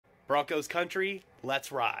Broncos country,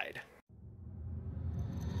 let's ride.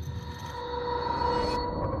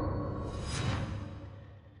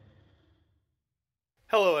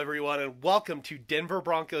 Hello everyone and welcome to Denver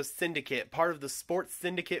Broncos Syndicate, part of the Sports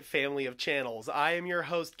Syndicate family of channels. I am your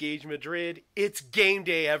host, Gage Madrid. It's game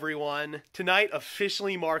day, everyone. Tonight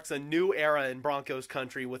officially marks a new era in Broncos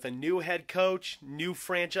country with a new head coach, new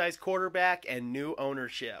franchise quarterback, and new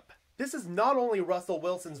ownership. This is not only Russell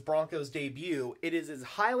Wilson's Broncos debut, it is his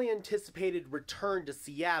highly anticipated return to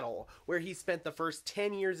Seattle, where he spent the first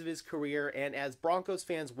 10 years of his career and, as Broncos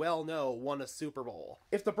fans well know, won a Super Bowl.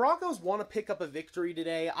 If the Broncos want to pick up a victory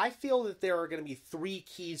today, I feel that there are going to be three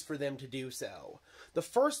keys for them to do so. The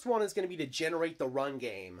first one is going to be to generate the run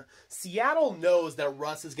game. Seattle knows that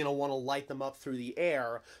Russ is going to want to light them up through the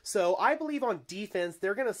air, so I believe on defense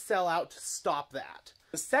they're going to sell out to stop that.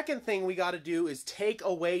 The second thing we got to do is take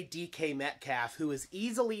away DK Metcalf, who is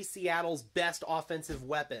easily Seattle's best offensive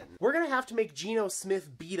weapon. We're going to have to make Geno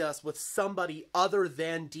Smith beat us with somebody other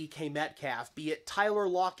than DK Metcalf, be it Tyler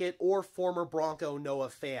Lockett or former Bronco Noah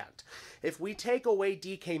Fant. If we take away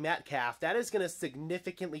DK Metcalf, that is going to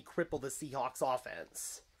significantly cripple the Seahawks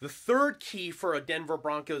offense. The third key for a Denver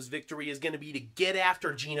Broncos victory is going to be to get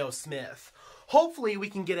after Geno Smith. Hopefully we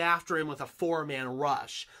can get after him with a four-man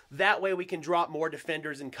rush. That way we can drop more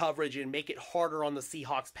defenders in coverage and make it harder on the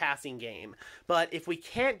Seahawks passing game. But if we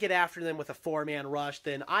can't get after them with a four-man rush,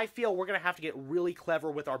 then I feel we're going to have to get really clever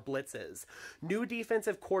with our blitzes. New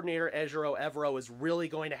defensive coordinator Ejiro Evero is really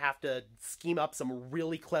going to have to scheme up some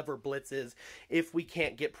really clever blitzes if we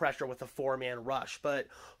can't get pressure with a four-man rush. But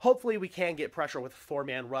hopefully we can get pressure with a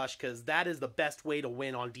four-man rush because that is the best way to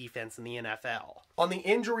win on defense in the NFL. On the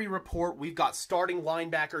injury report, we've got starting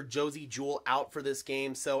linebacker Josey Jewell out for this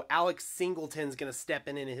game, so Alex Singleton's going to step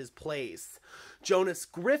in his place. Jonas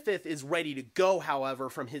Griffith is ready to go, however,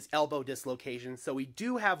 from his elbow dislocation, so we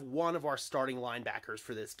do have one of our starting linebackers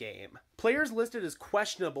for this game. Players listed as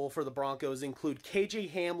questionable for the Broncos include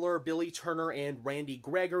KJ Hamler, Billy Turner, and Randy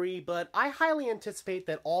Gregory, but I highly anticipate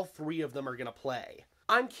that all three of them are going to play.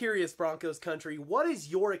 I'm curious, Broncos country, what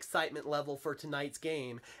is your excitement level for tonight's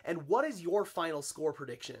game, and what is your final score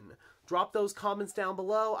prediction? Drop those comments down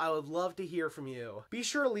below. I would love to hear from you. Be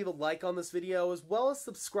sure to leave a like on this video, as well as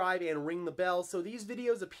subscribe and ring the bell so these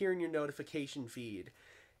videos appear in your notification feed.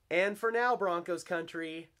 And for now, Broncos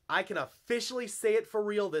country, I can officially say it for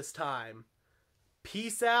real this time.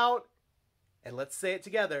 Peace out, and let's say it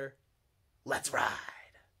together. Let's ride.